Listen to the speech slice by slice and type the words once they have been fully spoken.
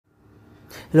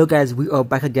Hello guys, we are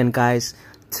back again guys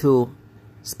to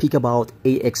speak about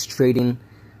AX trading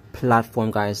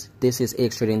platform guys. This is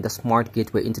AX trading, the smart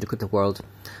gateway into the crypto world.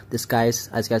 This guys,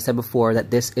 as I said before,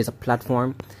 that this is a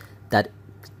platform that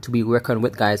to be reckoned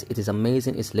with guys. It is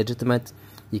amazing, it's legitimate.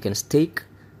 You can stake,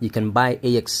 you can buy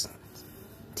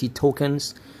AXT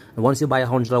tokens, and once you buy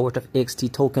 $100 worth of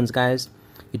AXT tokens guys,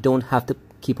 you don't have to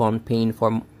keep on paying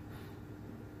for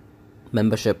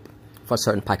membership for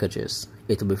certain packages.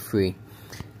 It will be free.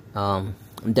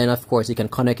 Then of course you can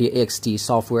connect your AXT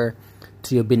software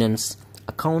to your Binance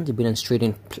account, your Binance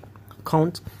trading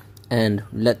account, and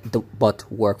let the bot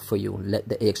work for you. Let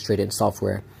the AX trading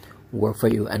software work for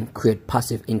you and create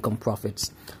passive income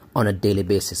profits on a daily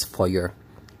basis for your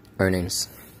earnings.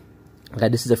 Okay,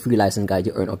 this is a free license guide.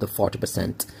 You earn up to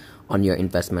 40% on your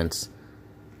investments.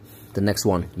 The next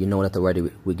one, you know that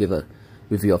already. We give a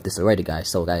review of this already guys.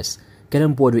 So guys, get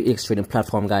on board with AX trading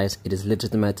platform guys. It is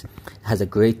legitimate. It has a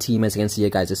great team, as you can see here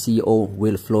guys. The CEO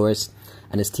Will Flores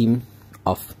and his team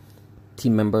of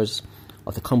team members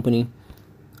of the company,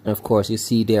 and of course you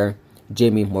see there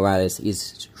Jamie Morales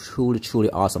is truly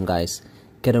awesome guys.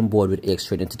 Get on board with AX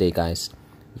trading today guys.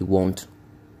 You won't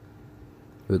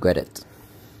regret it.